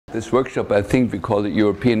This workshop, I think we call it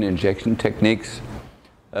European injection techniques.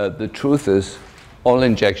 The truth is, all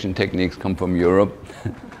injection techniques come from Europe.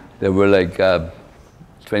 They were like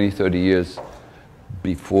 20, 30 years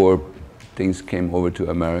before things came over to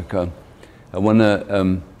America. I want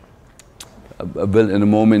to, I will in a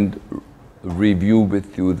moment review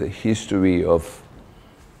with you the history of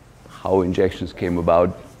how injections came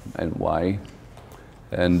about and why.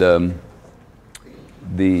 And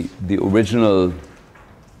the original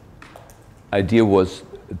idea was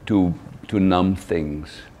to numb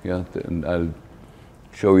things. Yeah, and I'll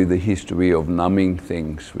show you the history of numbing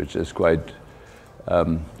things, which is quite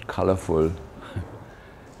colorful.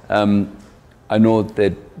 I know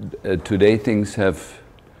that today things have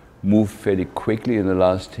moved fairly quickly in the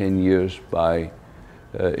last 10 years by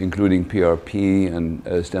including PRP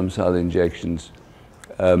and stem cell injections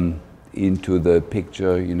into the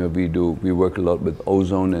picture. You know, we work a lot with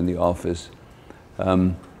ozone in the office.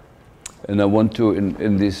 And I want to,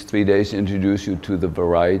 in these 3 days, introduce you to the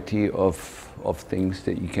variety of things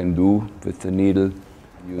that you can do with the needle,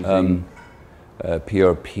 using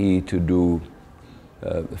PRP to do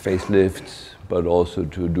facelifts, but also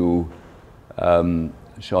to do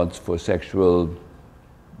shots for sexual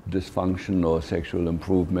dysfunction or sexual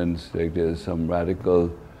improvements. Like there's some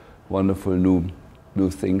radical, wonderful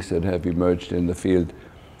new things that have emerged in the field.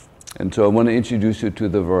 And so I want to introduce you to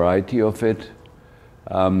the variety of it.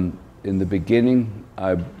 In the beginning,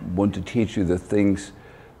 I want to teach you the things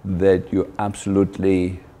that you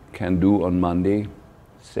absolutely can do on Monday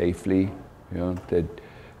safely, you know, that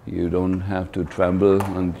you don't have to tremble,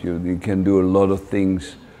 and you can do a lot of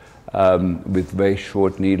things with very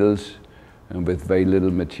short needles and with very little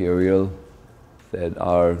material that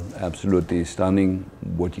are absolutely stunning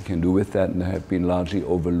what you can do with that, and have been largely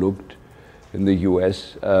overlooked. In the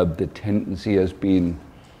US, the tendency has been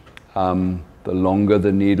the longer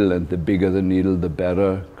the needle and the bigger the needle, the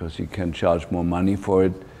better, because you can charge more money for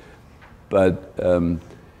it. But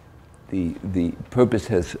the purpose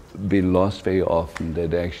has been lost very often,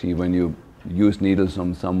 that actually when you use needles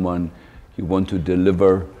on someone, you want to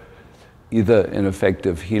deliver either an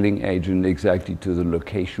effective healing agent exactly to the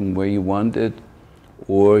location where you want it,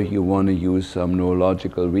 or you want to use some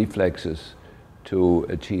neurological reflexes to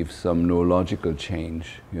achieve some neurological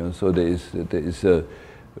change. You know, so there is a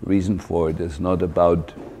reason for it. It's not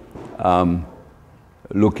about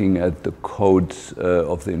looking at the codes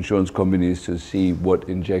of the insurance companies to see what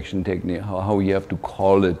injection technique, how you have to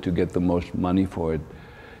call it to get the most money for it.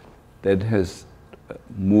 That has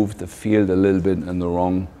moved the field a little bit in the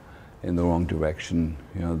wrong direction.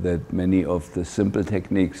 You know, that many of the simple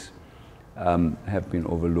techniques have been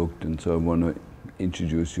overlooked, and so I want to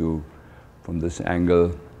introduce you from this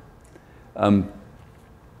angle.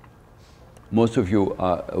 Most of you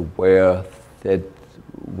are aware that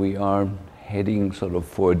we are heading sort of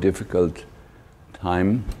for a difficult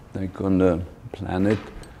time, like on the planet.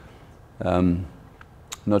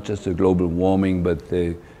 Not just the global warming, but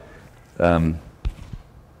the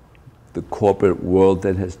corporate world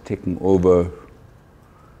that has taken over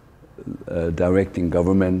directing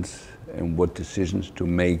governments and what decisions to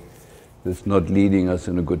make. That's not leading us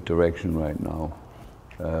in a good direction right now.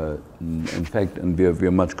 In fact, and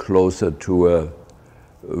we're much closer to a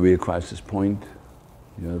real crisis point.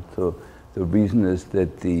 You know, so the reason is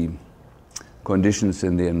that the conditions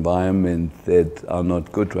in the environment that are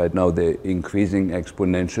not good right now, they're increasing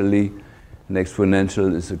exponentially. An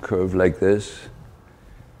exponential is a curve like this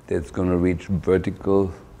that's going to reach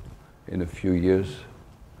vertical in a few years.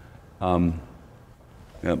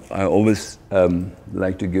 I always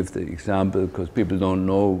like to give the example, because people don't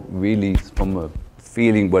know really from a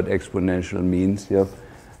feeling what exponential means. Yeah?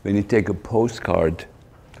 When you take a postcard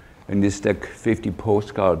and you stack 50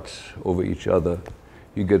 postcards over each other,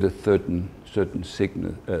 you get a certain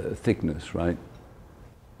thickness, right?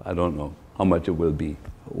 I don't know how much it will be.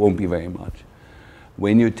 It won't be very much.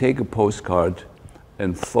 When you take a postcard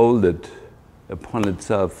and fold it upon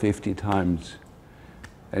itself 50 times,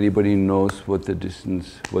 anybody knows what the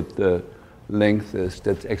distance, what the length is?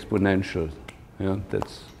 That's exponential. Yeah?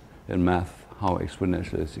 That's in math how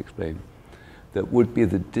exponential is explained. That would be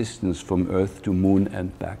the distance from Earth to Moon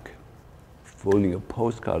and back, folding a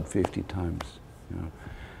postcard 50 times. You know.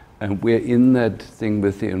 And we're in that thing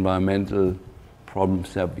with the environmental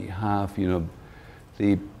problems that we have. You know,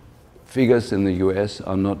 the figures in the US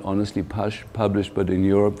are not honestly published, but in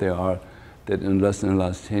Europe they are, that in less than the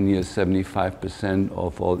last 10 years, 75%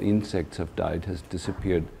 of all insects have died, has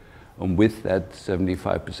disappeared. And with that,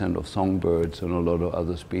 75% of songbirds and a lot of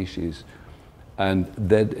other species. And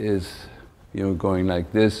that is, you know, going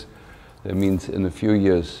like this. That means in a few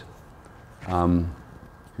years,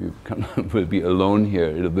 you will be alone here.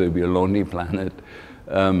 It will be a lonely planet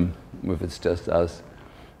if it's just us.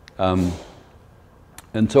 And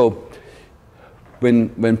so,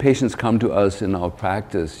 when patients come to us in our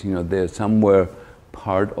practice, they're somewhere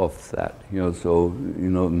part of that. So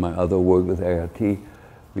in my other work with ART,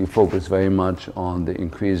 we focus very much on the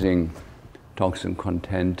increasing toxin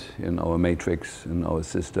content in our matrix, in our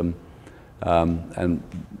system, and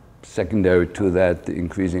secondary to that, the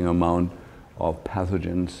increasing amount of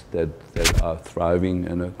pathogens that are thriving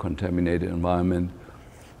in a contaminated environment,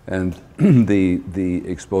 and the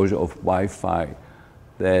exposure of Wi-Fi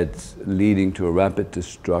that's leading to a rapid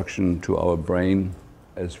destruction to our brain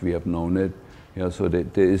as we have known it. So there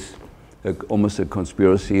is almost a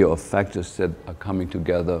conspiracy of factors that are coming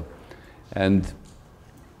together. And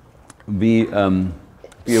we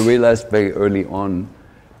realized very early on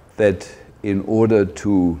that in order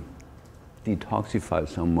to detoxify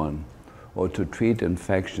someone or to treat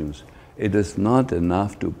infections, it is not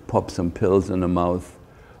enough to pop some pills in the mouth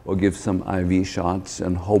or give some IV shots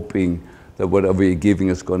and hoping that whatever you're giving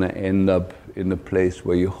is going to end up in a place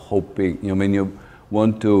where you're hoping, when you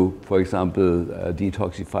want to, for example,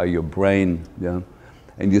 detoxify your brain,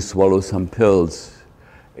 and you swallow some pills,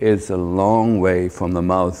 it's a long way from the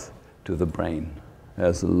mouth to the brain.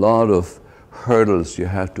 There's a lot of hurdles you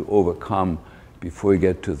have to overcome before you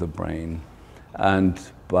get to the brain. And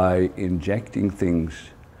by injecting things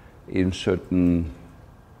in certain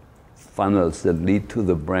funnels that lead to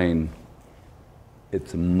the brain,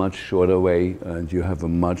 it's a much shorter way, and you have a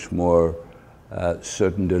much more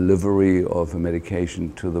certain delivery of a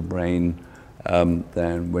medication to the brain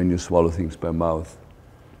than when you swallow things by mouth.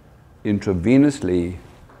 Intravenously,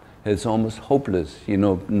 it's almost hopeless.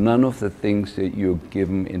 None of the things that you're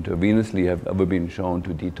given intravenously have ever been shown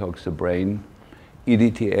to detox the brain.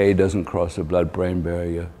 EDTA doesn't cross the blood-brain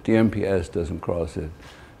barrier. DMPS doesn't cross it.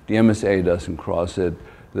 DMSA doesn't cross it.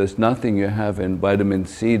 There's nothing you have in vitamin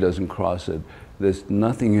C doesn't cross it. There's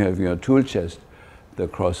nothing you have in your tool chest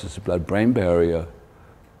that crosses the blood-brain barrier.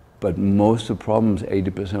 But most of the problems,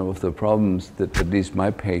 80% of the problems that at least my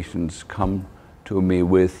patients come to me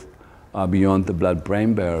with are beyond the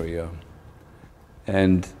blood-brain barrier.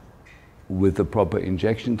 And with the proper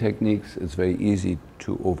injection techniques, it's very easy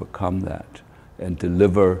to overcome that and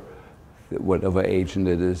deliver whatever agent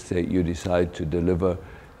it is that you decide to deliver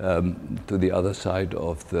to the other side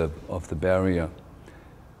of the barrier.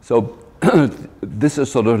 So this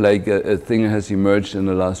is sort of like a thing that has emerged in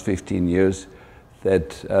the last 15 years, that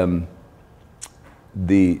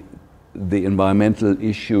the environmental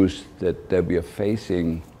issues that we are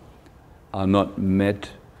facing are not met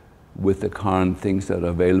with the current things that are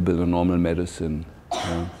available in normal medicine.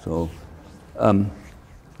 So I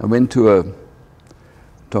went to a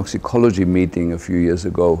toxicology meeting a few years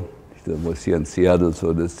ago. That was here in Seattle,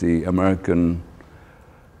 so that's the American,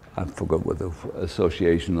 I forgot what the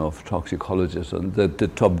Association of Toxicologists, and the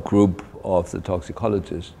top group of the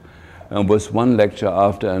toxicologists. And was one lecture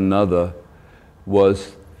after another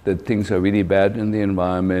was that things are really bad in the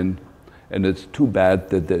environment, and it's too bad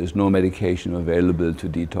that there is no medication available to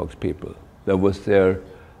detox people. That was their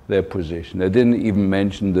position. They didn't even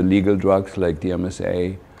mention the legal drugs like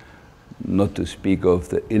DMSA, not to speak of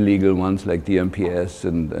the illegal ones like DMPS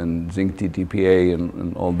and zinc TTPA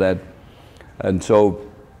and all that. And so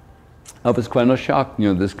I was kind of shocked.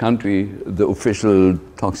 This country, the official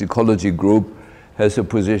toxicology group, has a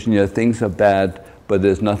position, things are bad, but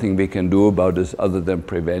there's nothing we can do about this other than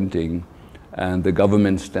preventing. And the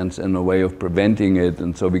government stands in the way of preventing it,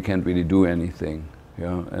 and so we can't really do anything.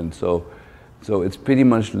 And so it's pretty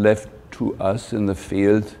much left to us in the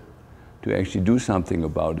field to actually do something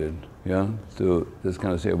about it. To just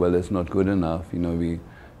kind of say, well, it's not good enough. We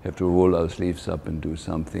have to roll our sleeves up and do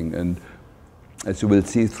something. And as you will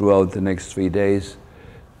see throughout the next 3 days,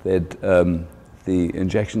 that the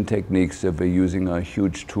injection techniques that we're using are a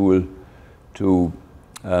huge tool to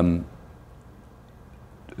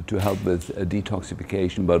help with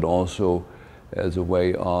detoxification, but also as a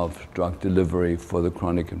way of drug delivery for the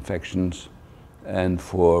chronic infections and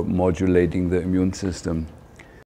for modulating the immune system.